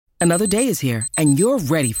Another day is here, and you're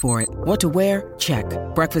ready for it. What to wear? Check.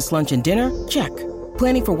 Breakfast, lunch, and dinner? Check.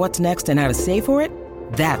 Planning for what's next and how to save for it?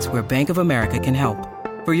 That's where Bank of America can help.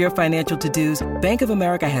 For your financial to-dos, Bank of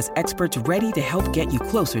America has experts ready to help get you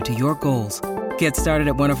closer to your goals. Get started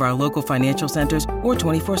at one of our local financial centers or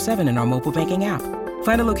 24/7 in our mobile banking app.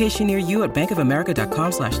 Find a location near you at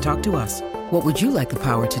bankofamerica.com/talktous. What would you like the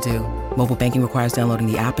power to do? Mobile banking requires downloading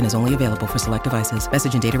the app and is only available for select devices.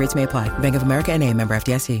 Message and data rates may apply. Bank of America N.A., member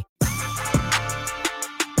FDIC.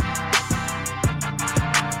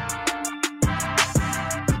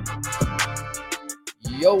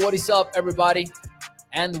 Yo, what is up, everybody?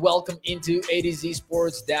 And welcome into A to Z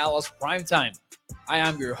Sports Dallas Primetime. I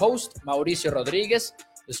am your host, Mauricio Rodriguez,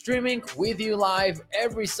 streaming with you live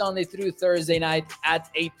every Sunday through Thursday night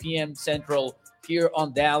at 8 p.m. Central here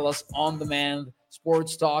on Dallas On Demand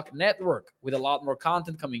Sports Talk Network with a lot more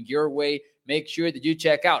content coming your way. Make sure that you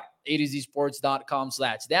check out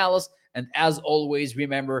a2zsports.com/Dallas. And as always,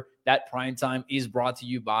 remember that Primetime is brought to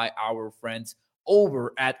you by our friends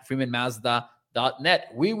over at FreemanMazda.net.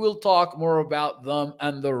 We will talk more about them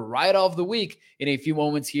and the ride of the week in a few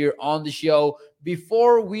moments here on the show.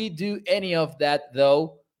 Before we do any of that,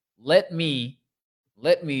 though, let me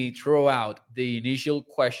throw out the initial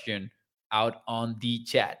question out on the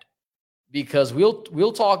chat, because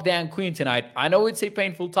we'll talk Dan Quinn tonight. I know it's a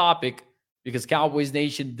painful topic because Cowboys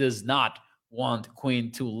Nation does not want Quinn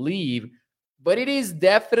to leave, but it is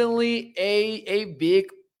definitely a big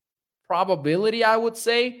probability, I would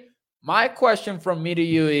say. My question from me to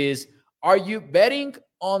you is, are you betting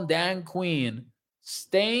on Dan Quinn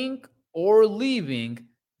staying or leaving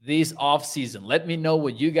this offseason? Let me know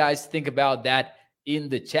what you guys think about that in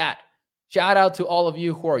the chat. Shout out to all of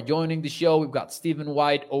you who are joining the show. We've got Stephen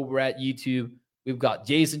White over at YouTube. We've got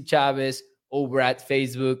Jason Chavez over at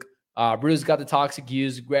Facebook. Bruce got the Toxic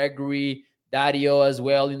Use. Gregory, Dario as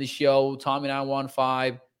well in the show.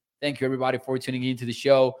 Tommy915. Thank you, everybody, for tuning into the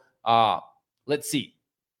show. Let's see.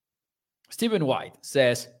 Stephen White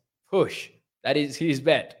says, push. That is his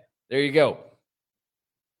bet. There you go.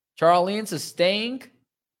 Charlene says staying.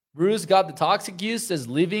 Bruce got the Toxic Use, says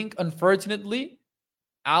living, unfortunately.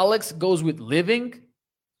 Alex goes with living.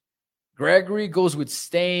 Gregory goes with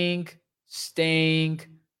staying.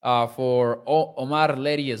 For Omar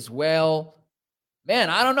Letty as well.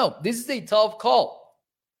 Man, I don't know. This is a tough call.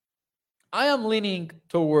 I am leaning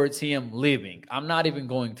towards him leaving. I'm not even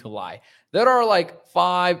going to lie. There are like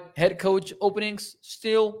 5 head coach openings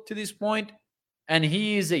still to this point, and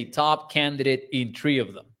he is a top candidate in 3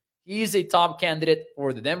 of them. He is a top candidate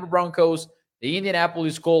for the Denver Broncos, the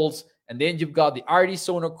Indianapolis Colts, and then you've got the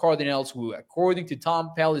Arizona Cardinals, who, according to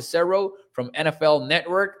Tom Pelissero from NFL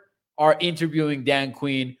Network, are interviewing Dan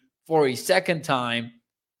Quinn for a second time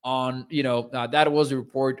on, that was a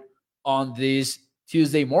report on this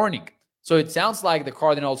Tuesday morning. So it sounds like the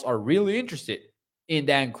Cardinals are really interested in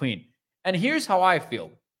Dan Quinn. And here's how I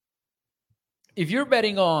feel. If you're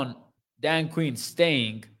betting on Dan Quinn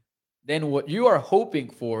staying, then what you are hoping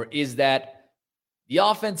for is that the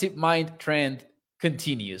offensive mind trend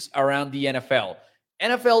continues around the NFL.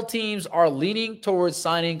 NFL teams are leaning towards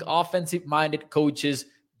signing offensive-minded coaches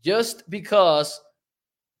just because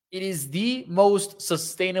it is the most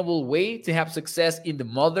sustainable way to have success in the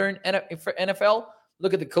modern NFL.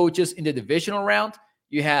 Look at the coaches in the divisional round.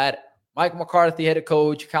 You had Mike McCarthy head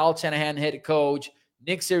coach, Kyle Shanahan head coach,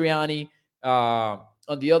 Nick Sirianni.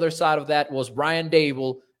 On the other side of that was Brian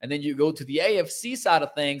Dable. And then you go to the AFC side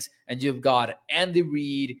of things, and you've got Andy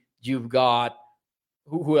Reid. You've got,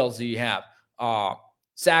 who else do you have?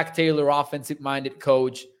 Zach Taylor, offensive-minded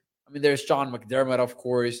coach. I mean, there's Sean McDermott, of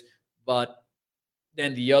course. But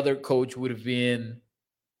then the other coach would have been,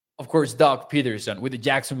 of course, Doug Peterson with the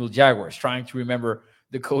Jacksonville Jaguars, trying to remember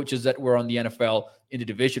the coaches that were on the NFL in the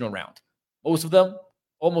divisional round. Most of them,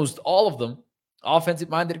 almost all of them,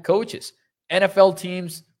 offensive-minded coaches. NFL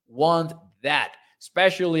teams want that,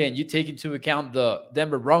 especially, and you take into account the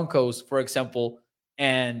Denver Broncos, for example,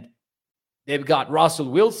 and they've got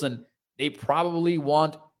Russell Wilson. They probably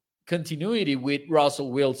want continuity with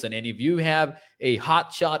Russell Wilson. And if you have a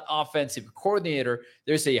hotshot offensive coordinator,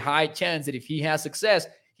 there's a high chance that if he has success,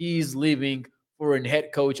 he's leaving for a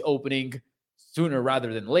head coach opening sooner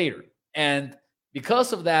rather than later. And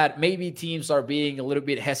because of that, maybe teams are being a little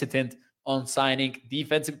bit hesitant on signing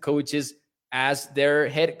defensive coaches as their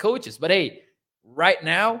head coaches. But hey, right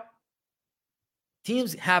now,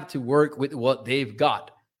 teams have to work with what they've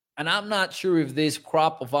got. And I'm not sure if this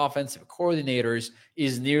crop of offensive coordinators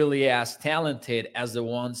is nearly as talented as the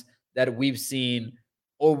ones that we've seen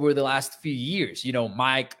over the last few years.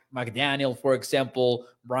 Mike McDaniel, for example,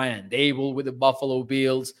 Brian Dable with the Buffalo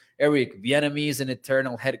Bills, Eric Bieniemy is an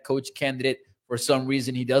eternal head coach candidate. For some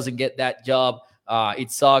reason, he doesn't get that job.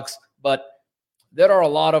 It sucks. But there are a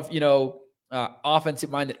lot of,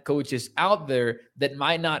 offensive-minded coaches out there that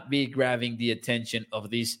might not be grabbing the attention of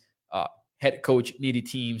these head coach needy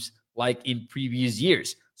teams like in previous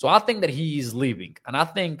years. So I think that he is leaving. And I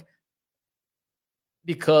think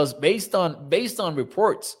because based on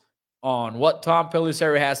reports on what Tom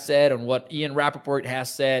Pelissero has said, on what Ian Rappaport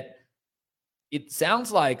has said, it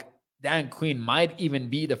sounds like Dan Quinn might even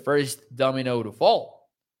be the first domino to fall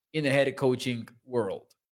in the head coaching world.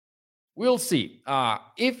 We'll see.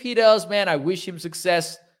 If he does, man, I wish him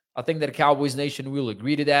success. I think that Cowboys Nation will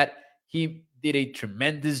agree to that. He did a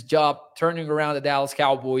tremendous job turning around the Dallas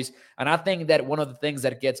Cowboys. And I think that one of the things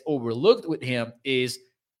that gets overlooked with him is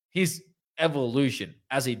his evolution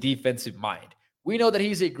as a defensive mind. We know that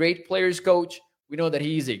he's a great players coach. We know that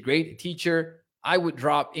he's a great teacher. I would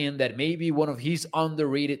drop in that maybe one of his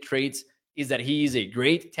underrated traits is that he is a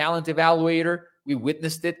great talent evaluator. We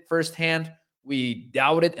witnessed it firsthand. We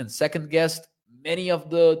doubted and second-guessed many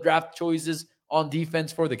of the draft choices on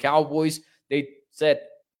defense for the Cowboys. They said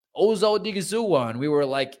Ozo Odigizua, and we were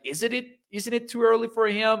like, isn't it too early for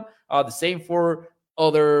him? The same for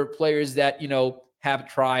other players that,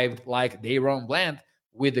 have thrived like Dayron Bland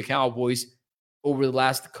with the Cowboys over the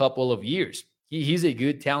last couple of years. He's a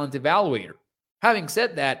good talent evaluator. Having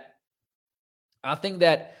said that, I think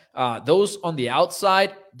that those on the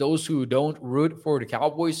outside, those who don't root for the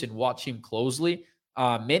Cowboys and watch him closely,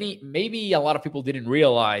 maybe a lot of people didn't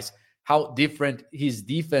realize how different his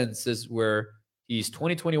defenses were. His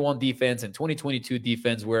 2021 defense and 2022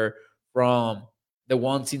 defense were from the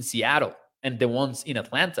ones in Seattle and the ones in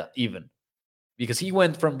Atlanta even. Because he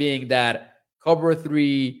went from being that cover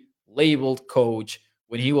 3 labeled coach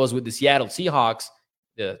when he was with the Seattle Seahawks,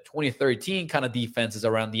 the 2013 kind of defenses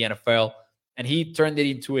around the NFL, and he turned it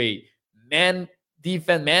into a man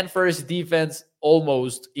first defense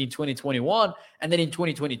almost in 2021. And then in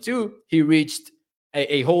 2022, he reached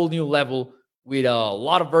a whole new level with a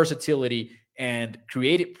lot of versatility and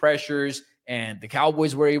created pressures. And the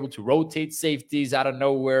Cowboys were able to rotate safeties out of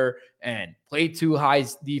nowhere and play 2 high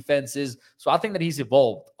defenses. So I think that he's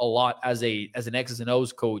evolved a lot as an X's and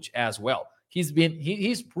O's coach as well.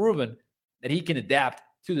 He's proven that he can adapt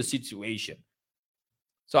to the situation.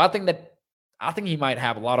 So I think he might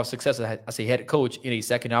have a lot of success as a head coach in a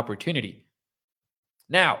second opportunity.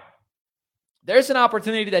 Now, there's an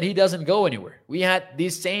opportunity that he doesn't go anywhere. We had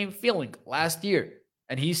this same feeling last year,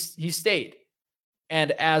 and he stayed.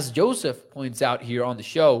 And as Joseph points out here on the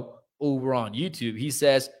show over on YouTube, he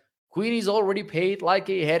says, Quinn is already paid like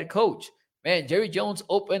a head coach. Man, Jerry Jones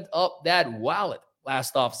opened up that wallet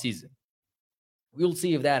last offseason. We'll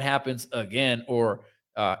see if that happens again or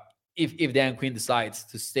if Dan Quinn decides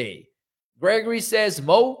to stay. Gregory says,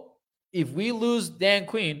 Mo, if we lose Dan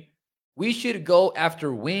Quinn, we should go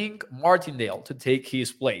after Wink Martindale to take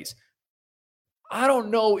his place. I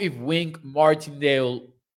don't know if Wink Martindale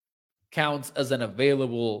counts as an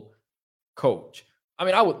available coach. I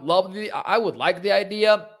mean, I would like the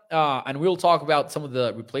idea, and we'll talk about some of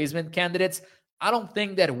the replacement candidates. I don't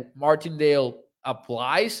think that Martindale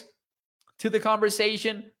applies to the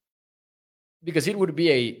conversation because it would be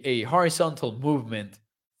a horizontal movement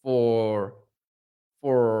for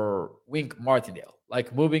Wink Martindale,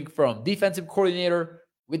 like moving from defensive coordinator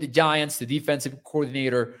with the Giants to defensive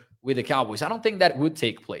coordinator with the Cowboys. I don't think that would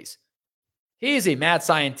take place. He is a mad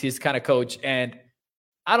scientist kind of coach, and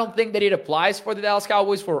I don't think that it applies for the Dallas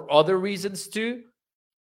Cowboys for other reasons too,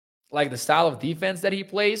 like the style of defense that he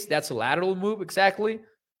plays. That's a lateral move, exactly.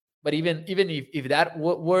 But even if that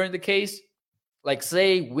weren't the case, like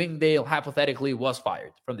say Wingdale hypothetically was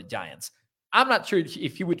fired from the Giants, I'm not sure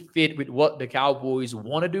if he would fit with what the Cowboys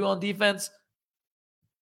want to do on defense.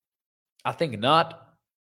 I think not,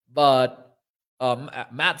 but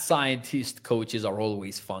mad scientist coaches are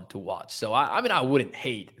always fun to watch. So, I mean, I wouldn't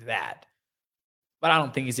hate that. But I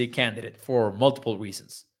don't think he's a candidate for multiple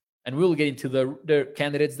reasons. And we'll get into the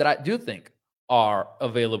candidates that I do think are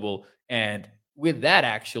available. And with that,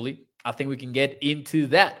 actually, I think we can get into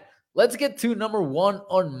that. Let's get to number 1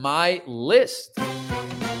 on my list.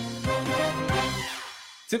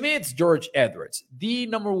 To me, it's George Edwards, the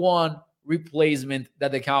number 1 replacement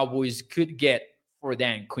that the Cowboys could get for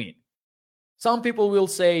Dan Quinn. Some people will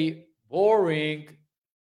say boring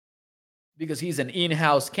because he's an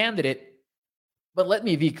in-house candidate. But let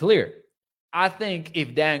me be clear. I think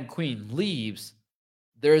if Dan Quinn leaves,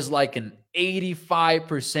 there's like an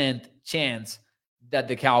 85% chance that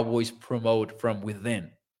the Cowboys promote from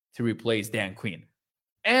within to replace Dan Quinn.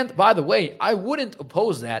 And by the way, I wouldn't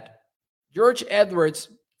oppose that. George Edwards,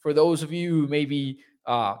 for those of you who maybe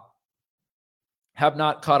have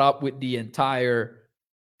not caught up with the entire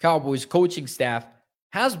Cowboys coaching staff,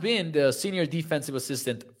 has been the senior defensive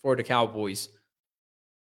assistant for the Cowboys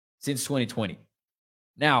since 2020.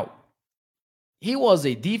 Now, he was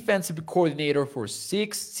a defensive coordinator for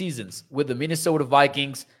 6 seasons with the Minnesota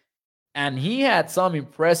Vikings, and he had some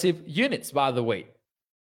impressive units, by the way.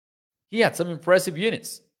 He had some impressive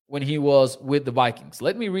units when he was with the Vikings.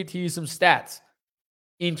 Let me read to you some stats.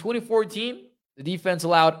 In 2014, the defense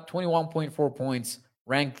allowed 21.4 points,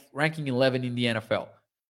 ranking 11 in the NFL.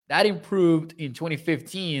 That improved in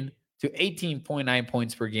 2015 to 18.9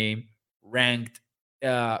 points per game, ranked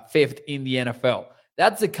 5th in the NFL.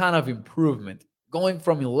 That's the kind of improvement, going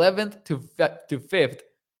from 11th to 5th,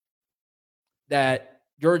 that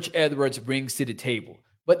George Edwards brings to the table.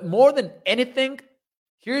 But more than anything,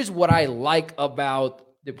 here's what I like about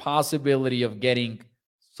the possibility of getting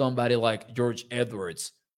somebody like George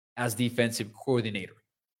Edwards as defensive coordinator.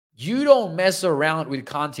 You don't mess around with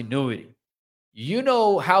continuity. You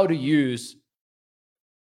know how to use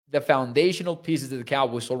the foundational pieces that the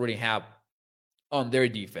Cowboys already have on their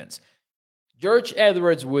defense. George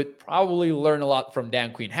Edwards would probably learn a lot from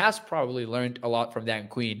Dan Quinn, has probably learned a lot from Dan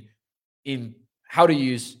Quinn in how to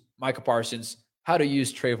use Micah Parsons, how to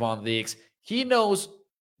use Trayvon Diggs. He knows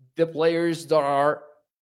the players that are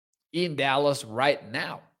in Dallas right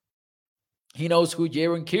now. He knows who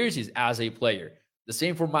Jaron Kears is as a player. The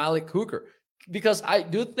same for Malik Hooker. Because I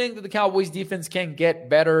do think that the Cowboys defense can get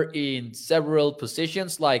better in several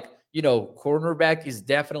positions. Like, cornerback is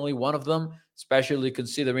definitely one of them, especially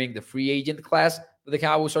considering the free agent class that the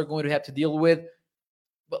Cowboys are going to have to deal with.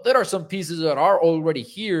 But there are some pieces that are already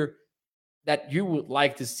here that you would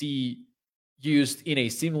like to see used in a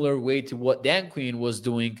similar way to what Dan Quinn was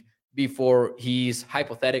doing before he's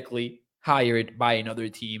hypothetically hired by another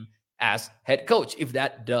team as head coach, if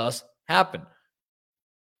that does happen.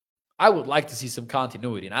 I would like to see some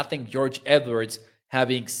continuity, and I think George Edwards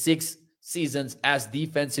having 6 seasons as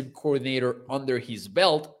defensive coordinator under his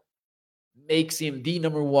belt makes him the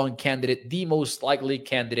number one candidate, the most likely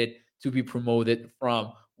candidate to be promoted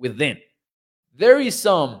from within. There is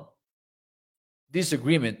some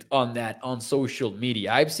disagreement on that on social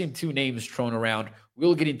media. I've seen 2 names thrown around.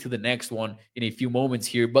 We'll get into the next one in a few moments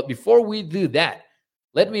here. But before we do that,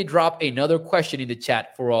 let me drop another question in the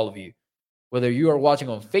chat for all of you. Whether you are watching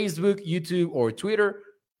on Facebook, YouTube, or Twitter,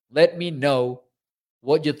 let me know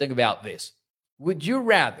what you think about this. Would you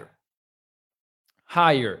rather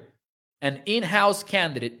hire an in-house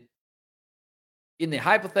candidate in the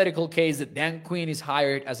hypothetical case that Dan Quinn is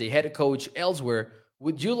hired as a head coach elsewhere?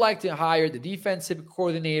 Would you like to hire the defensive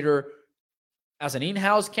coordinator as an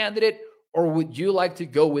in-house candidate, or would you like to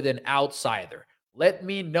go with an outsider? Let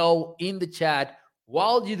me know in the chat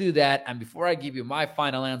while you do that. And before I give you my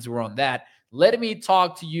final answer on that, let me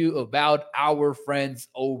talk to you about our friends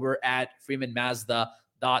over at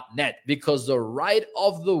freemanmazda.net, because the ride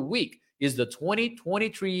of the week is the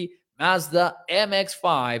 2023 Mazda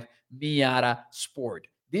MX-5 Miata Sport.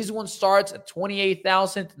 This one starts at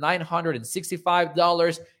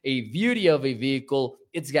 $28,965, a beauty of a vehicle.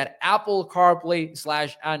 It's got Apple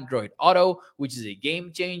CarPlay / Android Auto, which is a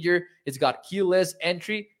game changer. It's got keyless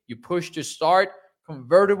entry. You push to start,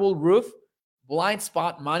 convertible roof, blind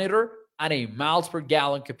spot monitor, and a miles per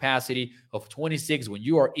gallon capacity of 26 when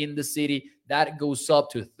you are in the city. That goes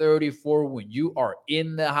up to 34 when you are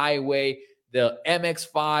in the highway. The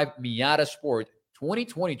MX-5 Miata Sport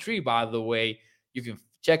 2023, by the way, you can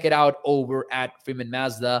check it out over at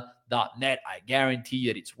freemanmazda.net. I guarantee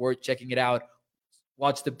that it's worth checking it out.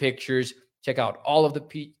 Watch the pictures. Check out all of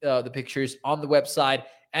the pictures on the website.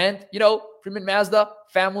 And, Freeman Mazda,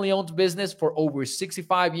 family-owned business for over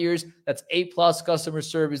 65 years. That's A-plus customer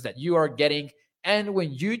service that you are getting. And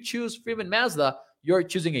when you choose Freeman Mazda, you're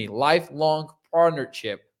choosing a lifelong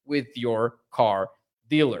partnership with your car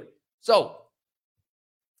dealer. So,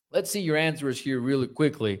 let's see your answers here really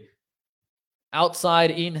quickly. Outside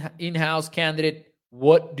in-house candidate,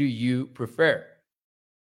 what do you prefer?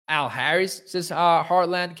 Al Harris says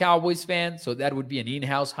Heartland Cowboys fan, so that would be an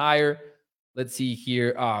in-house hire. Let's see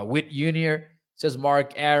here. Whit Jr. says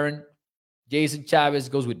Mark Aaron. Jason Chavez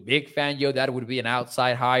goes with Big Fangio. That would be an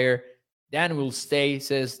outside hire. Dan will stay,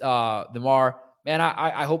 says Demar. Man,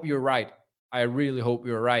 I hope you're right. I really hope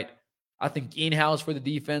you're right. I think in-house for the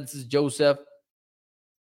defense is Joseph.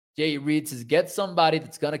 Jay Reed says get somebody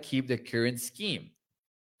that's going to keep the current scheme.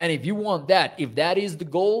 And if you want that, if that is the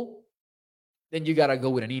goal, then you got to go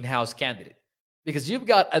with an in-house candidate, because you've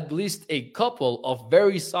got at least a couple of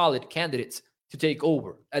very solid candidates to take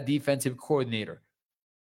over a defensive coordinator.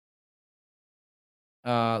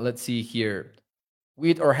 Let's see here.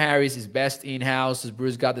 Witt or Harris is best in-house. As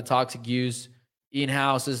Bruce got the toxic use.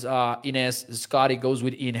 In-house is Ines. Scotty goes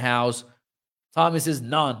with in-house. Thomas is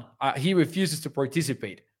none. He refuses to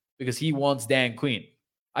participate because he wants Dan Quinn.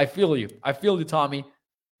 I feel you. I feel you, Tommy.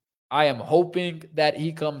 I am hoping that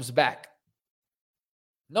he comes back.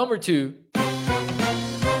 Number 2,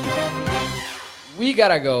 we got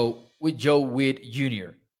to go with Joe Witt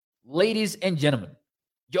Jr. Ladies and gentlemen,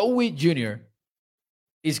 Joe Witt Jr.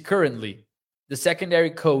 is currently the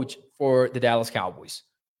secondary coach for the Dallas Cowboys.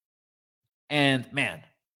 And man,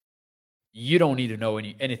 you don't need to know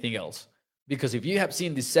anything else. Because if you have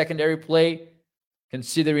seen the secondary play,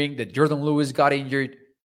 considering that Jordan Lewis got injured,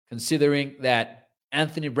 considering that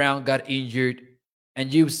Anthony Brown got injured,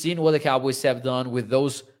 and you've seen what the Cowboys have done with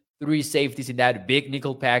those 3 safeties in that big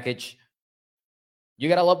nickel package, you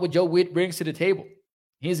got to love what Joe Witt brings to the table.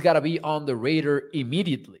 He's got to be on the radar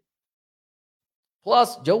immediately.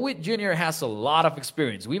 Plus, Joe Witt Jr. has a lot of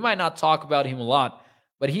experience. We might not talk about him a lot,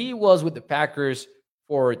 but he was with the Packers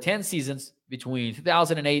for 10 seasons between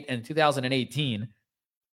 2008 and 2018.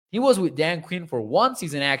 He was with Dan Quinn for 1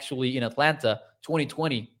 season, actually, in Atlanta,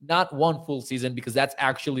 2020. Not 1 full season, because that's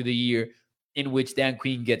actually the year in which Dan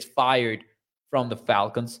Quinn gets fired from the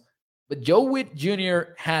Falcons. But Joe Witt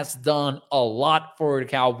Jr. has done a lot for the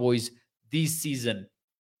Cowboys this season,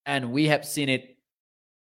 and we have seen it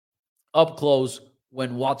up close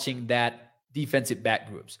when watching that defensive back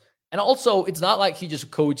groups. And also, it's not like he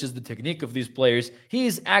just coaches the technique of these players. He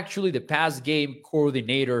is actually the pass game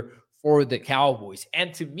coordinator for the Cowboys.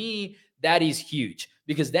 And to me, that is huge,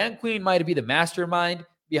 because Dan Quinn might be the mastermind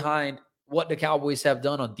behind what the Cowboys have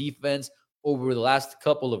done on defense over the last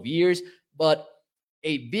couple of years. But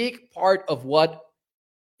a big part of what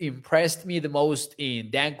impressed me the most in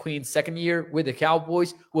Dan Quinn's second year with the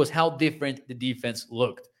Cowboys was how different the defense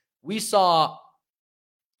looked. We saw,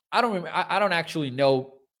 I don't actually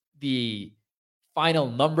know the final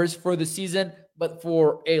numbers for the season, but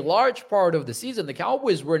for a large part of the season, the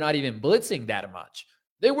Cowboys were not even blitzing that much.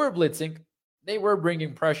 They were blitzing, they were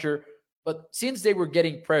bringing pressure, but since they were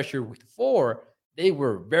getting pressure with 4, they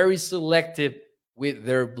were very selective with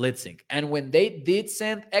their blitzing. And when they did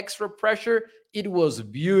send extra pressure, it was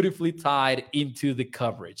beautifully tied into the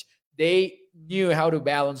coverage. They knew how to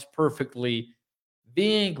balance perfectly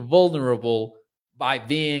being vulnerable by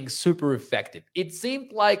being super effective. It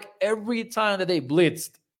seemed like every time that they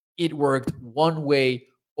blitzed, it worked one way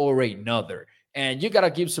or another. And you got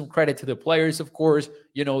to give some credit to the players, of course.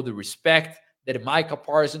 You know, the respect that Micah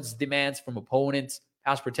Parsons demands from opponents,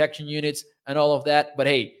 pass protection units, and all of that. But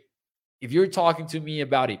hey, if you're talking to me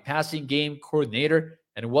about a passing game coordinator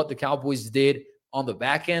and what the Cowboys did on the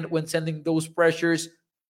back end when sending those pressures,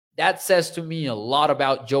 that says to me a lot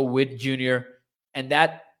about Joe Witt Jr., and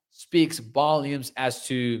that speaks volumes as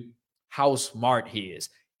to how smart he is.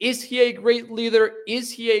 Is he a great leader?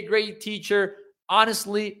 Is he a great teacher?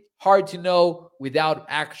 Honestly, hard to know without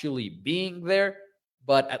actually being there.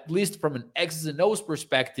 But at least from an X's and O's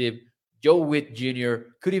perspective, Joe Witt Jr.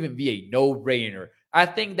 could even be a no-brainer. I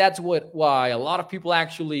think that's why a lot of people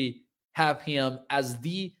actually have him as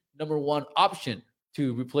the number 1 option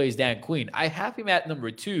to replace Dan Quinn. I have him at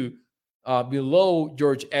number 2, below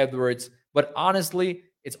George Edwards. But honestly,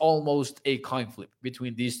 it's almost a coin flip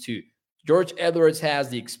between these two. George Edwards has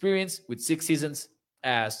the experience with 6 seasons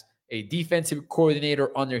as a defensive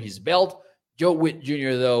coordinator under his belt. Joe Witt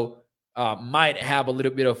Jr., though, might have a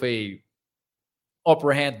little bit of a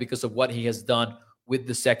upper hand because of what he has done with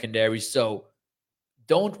the secondary. So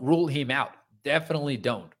don't rule him out. Definitely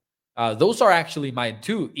don't. Those are actually my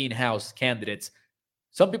 2 in-house candidates.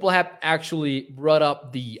 Some people have actually brought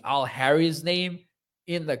up the Al Harris name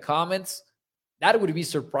in the comments. That would be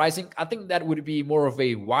surprising. I think that would be more of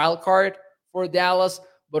a wild card for Dallas,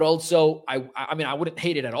 but also, I mean, I wouldn't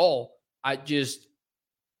hate it at all. I just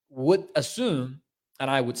would assume, and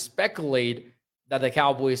I would speculate, that the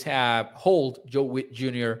Cowboys hold Joe Witt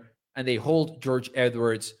Jr. and they hold George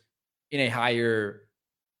Edwards in a higher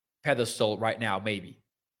pedestal right now, maybe.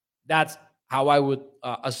 That's how I would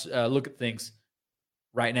look at things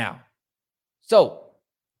right now. So,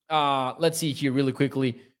 let's see here really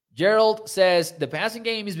quickly. Gerald says the passing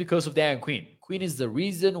game is because of Dan Quinn. Quinn is the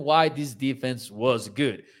reason why this defense was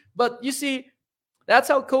good. But you see, that's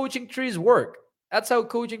how coaching trees work. That's how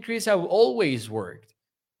coaching trees have always worked.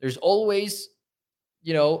 There's always,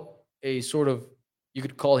 a sort of, you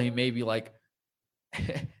could call him maybe like,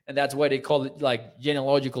 and that's why they call it like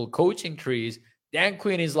genealogical coaching trees. Dan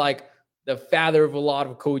Quinn is like the father of a lot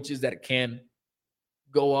of coaches that can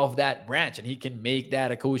go off that branch, and he can make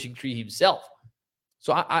that a coaching tree himself.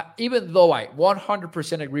 So even though I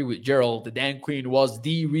 100% agree with Gerald that Dan Quinn was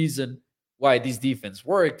the reason why this defense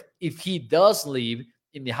worked, if he does leave,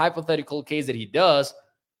 in the hypothetical case that he does,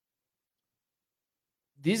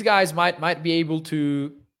 these guys might be able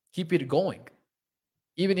to keep it going.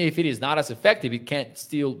 Even if it is not as effective, it can't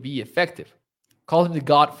still be effective. Call him the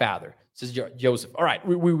Godfather, says Joseph. All right,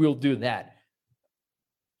 we will do that.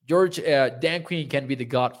 Dan Quinn can be the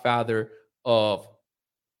Godfather of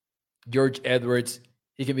George Edwards.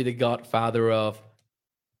 He can be the Godfather of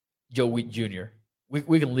Joe Witt Jr.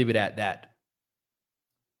 We can leave it at that.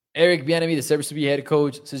 Eric Bieniemy deserves to be head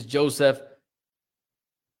coach, says Joseph.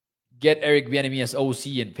 Get Eric Bieniemy as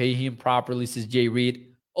OC and pay him properly, says Jay Reed.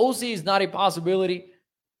 OC is not a possibility.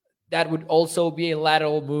 That would also be a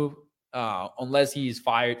lateral move, unless he is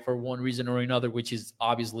fired for one reason or another, which is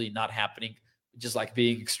obviously not happening. Just like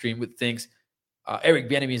being extreme with things. Eric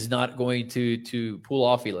Bieniemy is not going to pull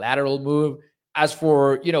off a lateral move. As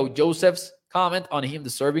for, Joseph's comment on him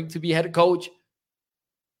deserving to be head coach,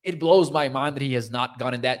 it blows my mind that he has not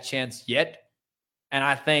gotten that chance yet. And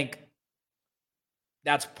I think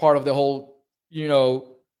that's part of the whole,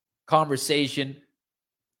 conversation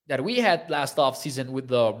that we had last offseason with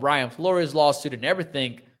the Brian Flores lawsuit and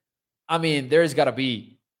everything. I mean, there's got to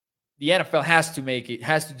be, the NFL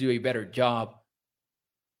has to do a better job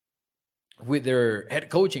with their head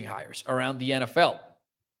coaching hires around the NFL.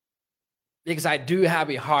 Because I do have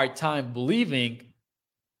a hard time believing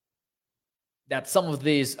that some of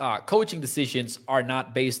these coaching decisions are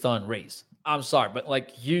not based on race. I'm sorry,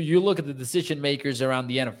 but you look at the decision makers around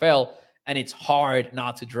the NFL, and it's hard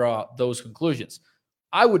not to draw those conclusions.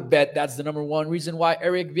 I would bet that's the number one reason why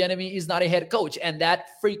Eric Bieniemy is not a head coach, and that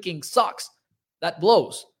freaking sucks. That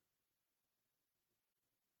blows.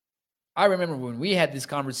 I remember when we had this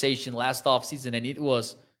conversation last offseason, and it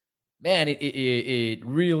was, man, it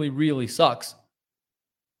really, really sucks.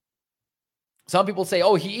 Some people say,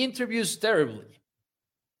 oh, he interviews terribly.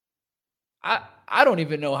 I don't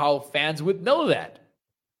even know how fans would know that.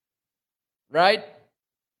 Right?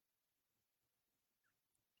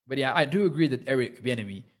 But yeah, I do agree that Eric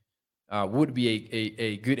Bieniemy would be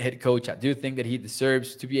a good head coach. I do think that he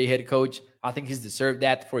deserves to be a head coach. I think he's deserved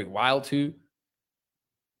that for a while too.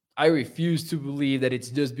 I refuse to believe that it's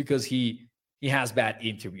just because he has bad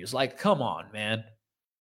interviews. Like, come on, man.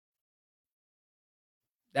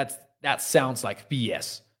 That sounds like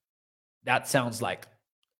BS. That sounds like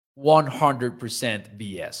 100%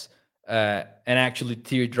 BS. And actually,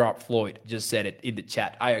 Teardrop Floyd just said it in the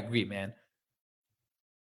chat. I agree, man.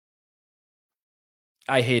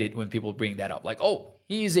 I hate it when people bring that up. Like, oh,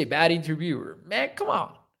 he's a bad interviewer. Man, come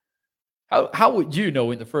on. How would you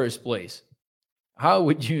know in the first place? How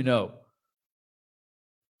would you know?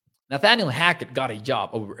 Nathaniel Hackett got a job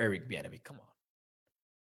over Eric Bieniemy. Come on.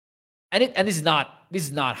 And this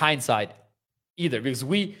is not hindsight either, because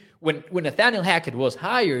when Nathaniel Hackett was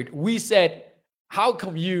hired, we said, how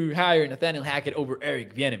come you hire Nathaniel Hackett over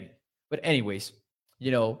Eric Bieniemy? But anyways,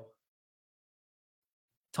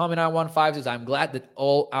 Tommy915 says, I'm glad that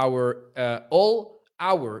all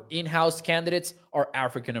our in-house candidates are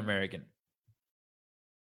African American.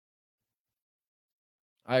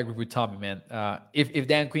 I agree with Tommy, man. If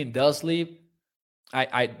Dan Quinn does leave,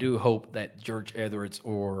 I do hope that George Edwards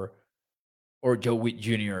or Joe Witt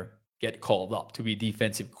Jr. get called up to be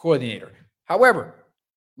defensive coordinator. However,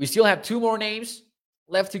 we still have two more names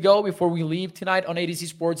left to go before we leave tonight on ADC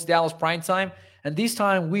Sports Dallas Primetime. And this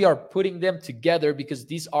time we are putting them together because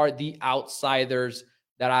these are the outsiders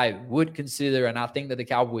that I would consider, and I think that the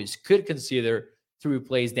Cowboys could consider to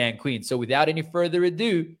replace Dan Quinn. So without any further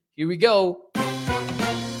ado, here we go.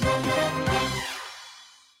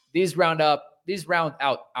 These round out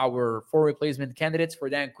our 4 replacement candidates for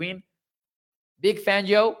Dan Quinn: Vic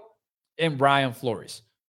Fangio and Brian Flores.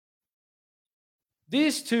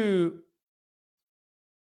 These two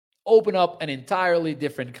open up an entirely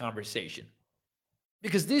different conversation,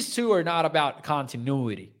 because these two are not about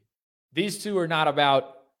continuity. These two are not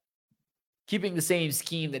about keeping the same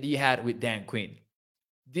scheme that he had with Dan Quinn.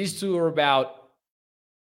 These two are about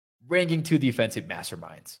bringing two defensive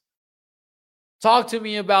masterminds. Talk to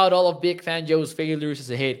me about all of Vic Fangio's failures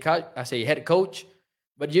as a head coach,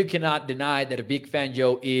 but you cannot deny that Vic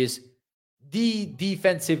Fangio is the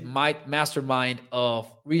defensive mastermind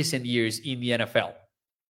of recent years in the NFL.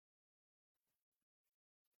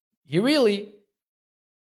 He really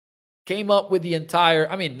came up with the entire,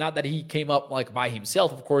 not that he came up by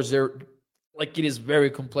himself. Of course, it is very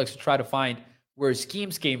complex to try to find where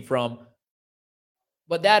schemes came from.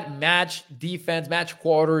 But that match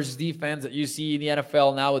quarters defense that you see in the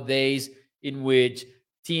NFL nowadays, in which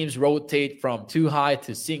teams rotate from two high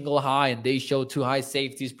to single high, and they show two high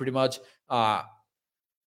safeties pretty much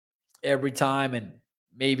every time. And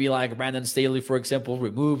maybe like Brandon Staley, for example,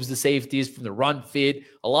 removes the safeties from the run fit.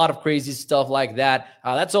 A lot of crazy stuff like that.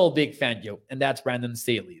 That's all Big Fangio, and that's Brandon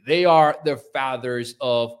Staley. They are the fathers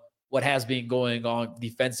of what has been going on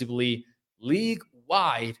defensively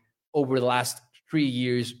league-wide over the last 3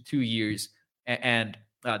 years, 2 years, and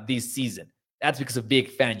this season. That's because of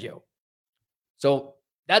Big Fangio. So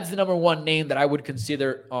that's the number one name that I would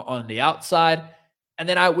consider on the outside. And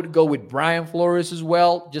then I would go with Brian Flores as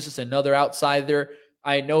well, just as another outsider.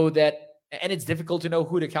 I know that, and it's difficult to know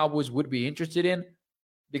who the Cowboys would be interested in,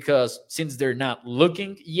 because since they're not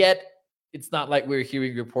looking yet, it's not like we're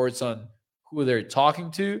hearing reports on who they're talking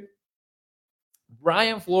to.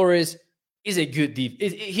 Brian Flores is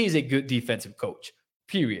he's a good defensive coach,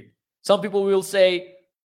 period. Some people will say,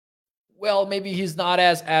 well, maybe he's not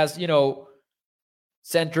as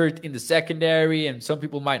centered in the secondary, and some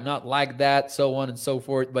people might not like that, so on and so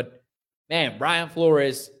forth. But man, Brian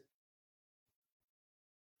Flores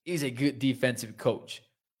is a good defensive coach.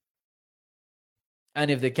 And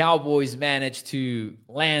if the Cowboys manage to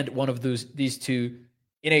land one of these two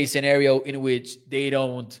in a scenario in which they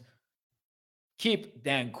don't keep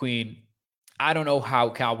Dan Quinn, I don't know how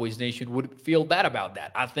Cowboys Nation would feel bad about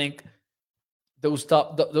that. I think those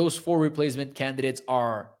four replacement candidates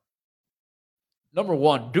are, number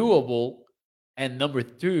one, doable, and number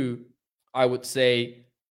two, I would say,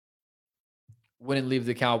 wouldn't leave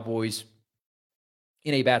the Cowboys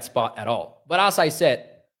in a bad spot at all. But as I said,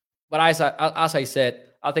 I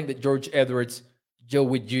think that George Edwards, Joe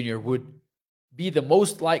Witt Jr. would be the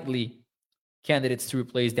most likely candidates to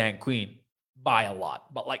replace Dan Quinn by a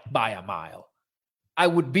lot, but like by a mile. I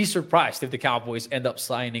would be surprised if the Cowboys end up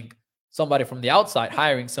signing somebody from the outside,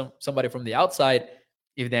 hiring somebody from the outside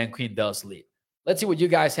if Dan Quinn does leave. Let's see what you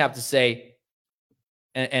guys have to say.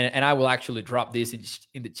 And I will actually drop this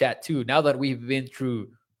in the chat too. Now that we've been through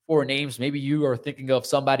 4 names, maybe you are thinking of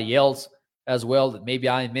somebody else as well that maybe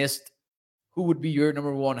I missed. Who would be your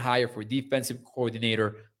number one hire for defensive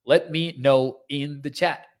coordinator? Let me know in the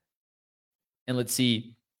chat. And let's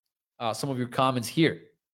see some of your comments here.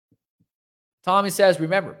 Tommy says,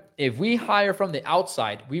 remember, if we hire from the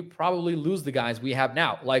outside, we probably lose the guys we have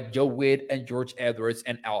now, like Joe Witt and George Edwards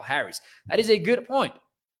and Al Harris. That is a good point.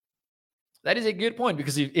 That is a good point,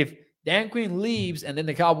 because if Dan Quinn leaves and then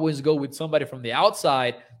the Cowboys go with somebody from the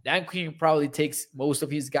outside, Dan Quinn probably takes most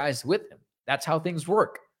of his guys with him. That's how things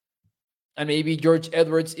work. And maybe George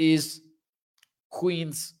Edwards is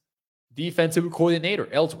Quinn's defensive coordinator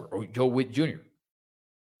elsewhere, or Joe Witt Jr.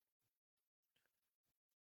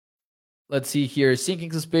 Let's see here.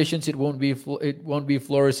 Sinking suspicions. It won't be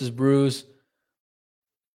Flores' bruise.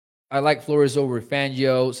 I like Flores over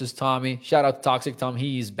Fangio, says Tommy. Shout out to Toxic Tom.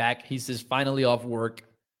 He is back. He says finally off work.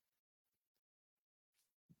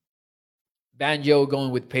 Banjo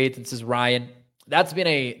going with Peyton, says Ryan. That's been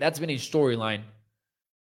a storyline.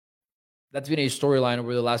 That's been a storyline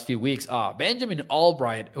over the last few weeks. Benjamin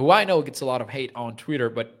Albright, who I know gets a lot of hate on Twitter,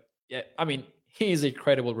 but yeah, I mean, he's a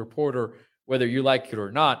credible reporter, whether you like it or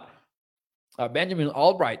not. Benjamin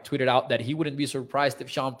Albright tweeted out that he wouldn't be surprised if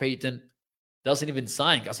Sean Payton doesn't even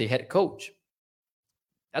sign as a head coach.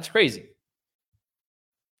 That's crazy.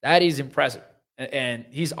 That is impressive. And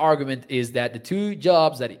his argument is that the two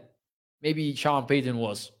jobs that maybe Sean Payton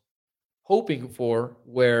was hoping for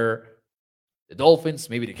were the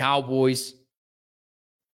Dolphins, maybe the Cowboys.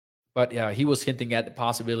 But yeah, he was hinting at the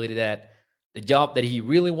possibility that the job that he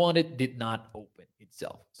really wanted did not open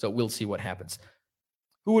itself. So we'll see what happens.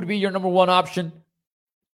 Who would be your number one option?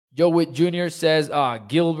 Joe Witt Jr. says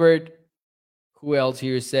Gilbert. Who else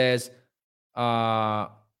here says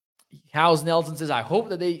House Nelson says, I hope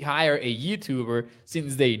that they hire a YouTuber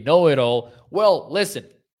since they know it all. Well, listen,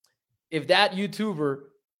 if that YouTuber,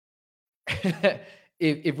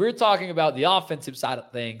 if we're talking about the offensive side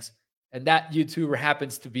of things, and that YouTuber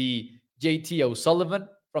happens to be JT O'Sullivan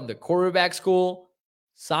from the quarterback school,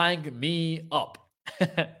 sign me up.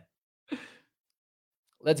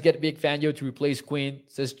 Let's get Big Fangio to replace Quinn,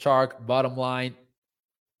 says Chark. Bottom line.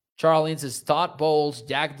 Charlene says Todd Bowles,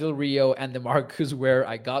 Jack Del Rio, and DeMarcus Ware.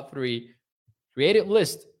 I got 3. Creative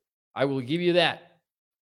list. I will give you that.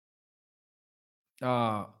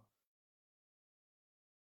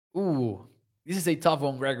 This is a tough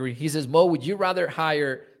one, Gregory. He says, Mo, would you rather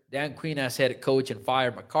hire Dan Quinn as head coach and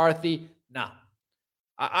fire McCarthy? No.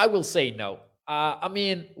 I will say no. I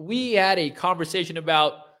mean, we had a conversation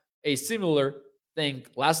about a similar thing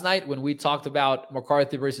last night when we talked about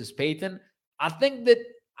McCarthy versus Payton. I think that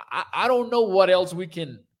I don't know what else we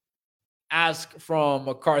can ask from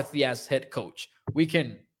McCarthy as head coach. We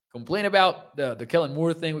can complain about the Kellen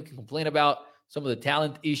Moore thing. We can complain about some of the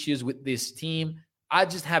talent issues with this team. I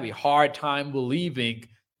just have a hard time believing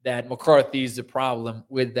that McCarthy is the problem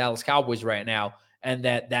with Dallas Cowboys right now, and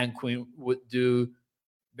that Dan Quinn would do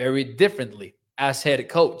very differently as head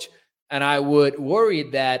coach. And I would worry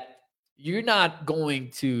that you're not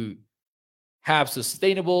going to have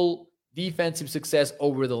sustainable defensive success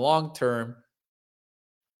over the long term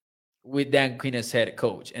with Dan Quinn as head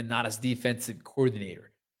coach and not as defensive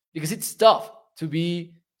coordinator, because it's tough to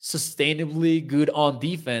be sustainably good on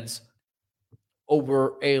defense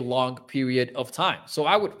over a long period of time. So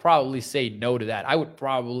I would probably say no to that. I would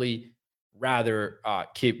probably rather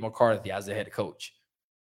keep McCarthy as the head coach.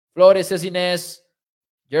 Flores says Ines.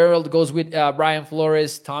 Gerald goes with Brian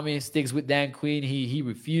Flores. Tommy sticks with Dan Quinn. He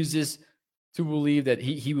refuses to believe that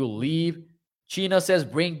he will leave. Chino says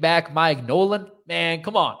bring back Mike Nolan. Man,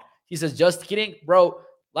 come on. He says just kidding, bro.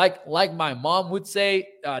 Like my mom would say,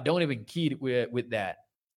 don't even kid with that.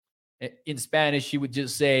 In Spanish, she would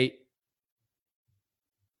just say,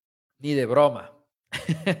 ni de broma.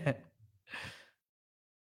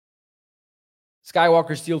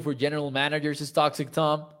 Skywalker Steel for general managers is Toxic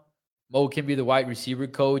Tom. Mo can be the wide receiver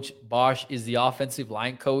coach. Bosch is the offensive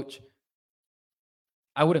line coach.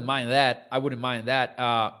 I wouldn't mind that.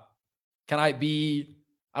 Can I be,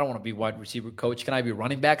 I don't want to be wide receiver coach. Can I be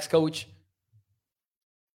running backs coach?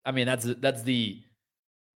 I mean, that's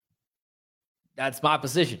my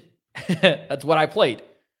position. That's what I played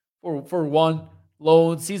for one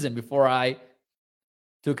lone season before I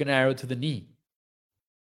took an arrow to the knee.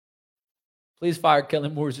 Please fire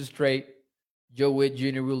Kellen Moore straight. Joe Witt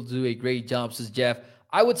Jr. will do a great job, says Jeff.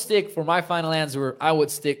 I would stick, for my final answer, I would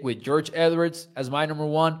stick with George Edwards as my number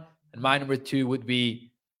one, and my number two would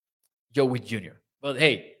be Joe Witt Jr. But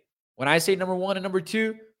hey, when I say number one and number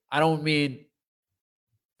two, I don't mean,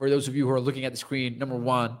 for those of you who are looking at the screen, number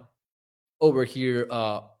one over here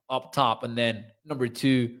up top, and then number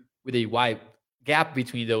two with a wide gap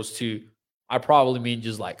between those two. I probably mean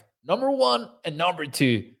just like number one and number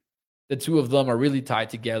two. The two of them are really tied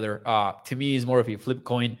together. To me, is more of a flip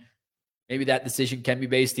coin. Maybe that decision can be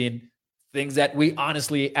based in things that we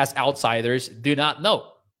honestly, as outsiders, do not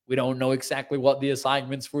know. We don't know exactly what the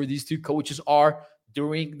assignments for these two coaches are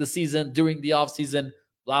during the season, during the offseason,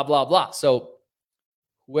 blah, blah, blah. So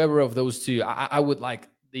whoever of those two, I would like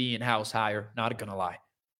the in-house hire, not going to lie.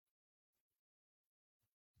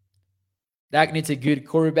 Dak needs a good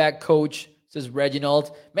quarterback coach, says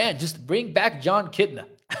Reginald. Man, just bring back John Kitna.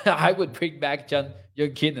 I would bring back John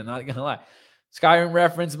Kitna, not going to lie. Skyrim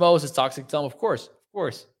reference, Moses, Toxic Tom, of course.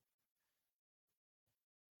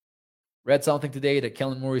 Read something today that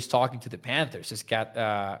Kellen Moore is talking to the Panthers, says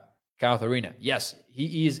Katharina. Yes,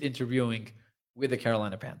 he is interviewing with the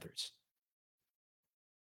Carolina Panthers.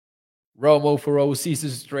 Romo for OC,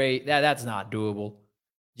 says Stray. That's not doable.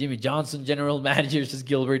 Jimmy Johnson, general manager, says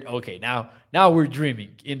Gilbert. Okay, now we're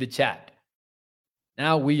dreaming in the chat.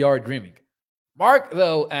 Now we are dreaming. Mark,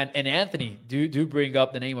 though, and Anthony do bring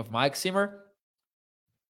up the name of Mike Zimmer.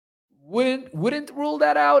 Wouldn't rule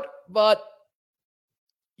that out, but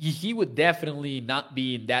he would definitely not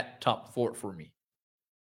be in that top four for me.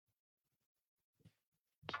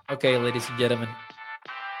 Okay, ladies and gentlemen,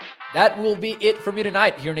 that will be it for me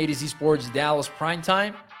tonight here in A to Z Sports Dallas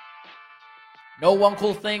Primetime. No one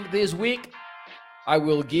cool thing this week. I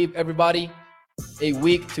will give everybody a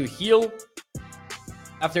week to heal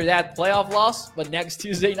after that playoff loss. But next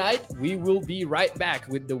Tuesday night, we will be right back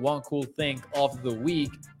with the one cool thing of the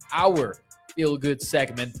week, our feel-good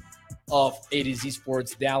segment of A to Z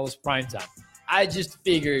Sports Dallas Primetime. I just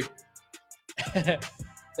figured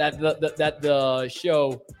that the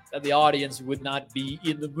show, that the audience would not be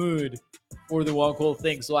in the mood for the one cool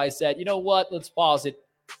thing. So I said, you know what? Let's pause it.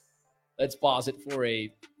 Let's pause it for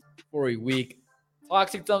a week.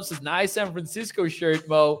 Toxic Tom says, nice San Francisco shirt,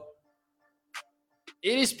 Mo.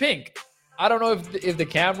 It is pink. I don't know if the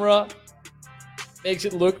camera makes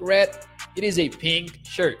it look red. It is a pink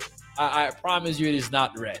shirt. I promise you it is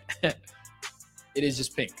not red. It is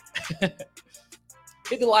just pink.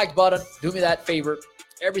 Hit the like button. Do me that favor.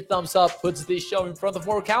 Every thumbs up puts this show in front of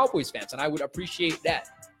more Cowboys fans, and I would appreciate that.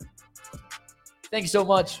 Thank you so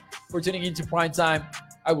much for tuning into Primetime.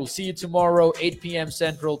 I will see you tomorrow, 8 p.m.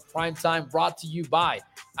 Central. Primetime brought to you by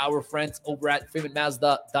our friends over at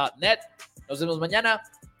freemanmazda.net. Nos vemos mañana.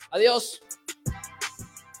 Adiós.